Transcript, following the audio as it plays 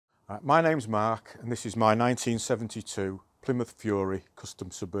My name's Mark and this is my 1972 Plymouth Fury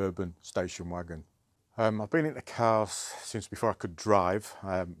custom Suburban station wagon. I've been into cars since before I could drive.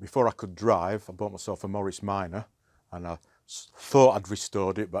 Before I could drive, I bought myself a Morris Minor and I thought I'd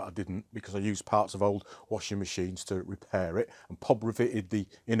restored it, but I didn't, because I used parts of old washing machines to repair it and pop riveted the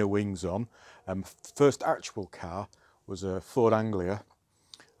inner wings on. First actual car was a Ford Anglia.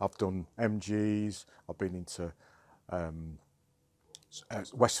 I've done MGs, I've been into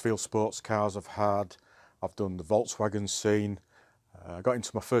Westfield sports cars I've done the Volkswagen scene. I got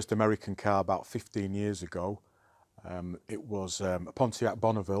into my first American car about 15 years ago. It was a Pontiac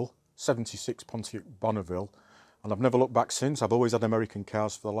Bonneville, 76 Pontiac Bonneville, and I've never looked back since. I've always had American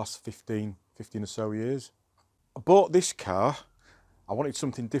cars for the last 15 or so years. I bought this car. I wanted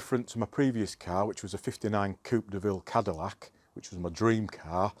something different to my previous car, which was a 59 Coupe de Ville Cadillac, which was my dream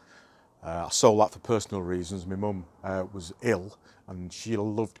car. I sold that for personal reasons. My mum was ill and she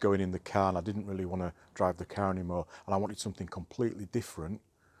loved going in the car, and I didn't really want to drive the car anymore, and I wanted something completely different.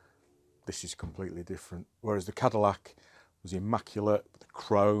 This is completely different. Whereas the Cadillac was immaculate with the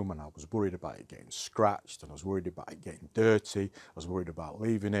chrome, and I was worried about it getting scratched, and I was worried about it getting dirty, I was worried about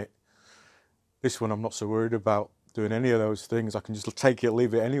leaving it. This one I'm not so worried about doing any of those things. I can just take it,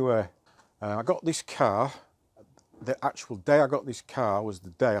 leave it anywhere. I got this car. The actual day I got this car was the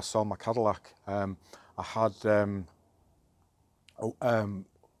day I sold my Cadillac. I had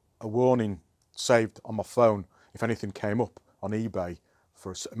a warning saved on my phone if anything came up on eBay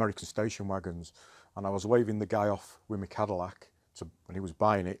for American station wagons, and I was waving the guy off with my Cadillac when he was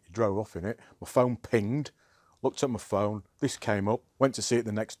buying it. He drove off in it. My phone pinged, looked at my phone, this came up, went to see it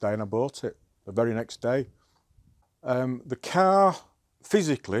the next day, and I bought it the very next day. The car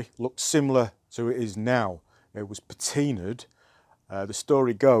physically looked similar to it is now. It was patinaed. The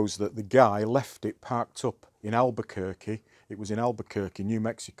story goes that the guy left it parked up in Albuquerque. It was in Albuquerque, New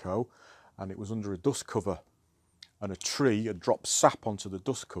Mexico, and it was under a dust cover. And a tree had dropped sap onto the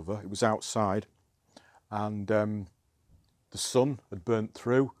dust cover. It was outside, and the sun had burnt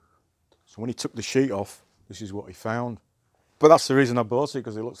through. So when he took the sheet off, this is what he found. But that's the reason I bought it,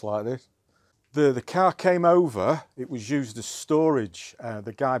 because it looks like this. The car came over. It was used as storage.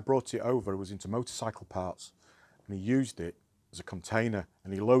 The guy brought it over. It was into motorcycle parts, and he used it as a container,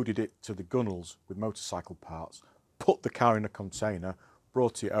 and he loaded it to the gunnels with motorcycle parts, put the car in a container,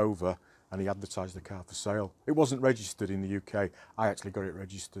 brought it over, and he advertised the car for sale. It wasn't registered in the UK. I actually got it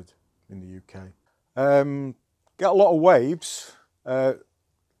registered in the UK. Get a lot of waves. I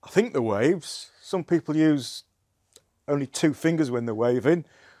think the waves, some people use only 2 fingers when they're waving,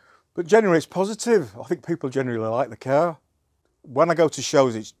 but generally it's positive. I think people generally like the car. When I go to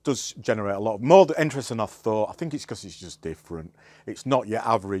shows, it does generate a lot more interest than I thought. I think it's because it's just different. It's not your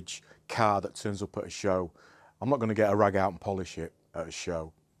average car that turns up at a show. I'm not going to get a rag out and polish it at a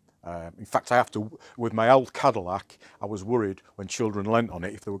show. In fact, I have to. With my old Cadillac, I was worried when children leant on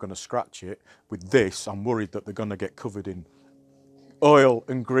it if they were going to scratch it. With this, I'm worried that they're going to get covered in oil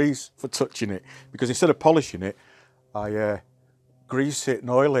and grease for touching it, because instead of polishing it, I grease it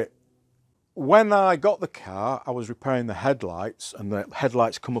and oil it. When I got the car, I was repairing the headlights, and the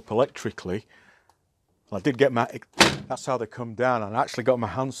headlights come up electrically. I did get that's how they come down, and I actually got my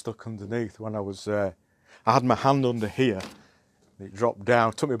hand stuck underneath when I was, I had my hand under here, and it dropped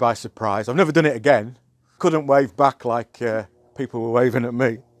down, took me by surprise. I've never done it again. Couldn't wave back like people were waving at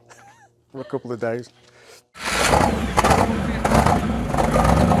me for a couple of days.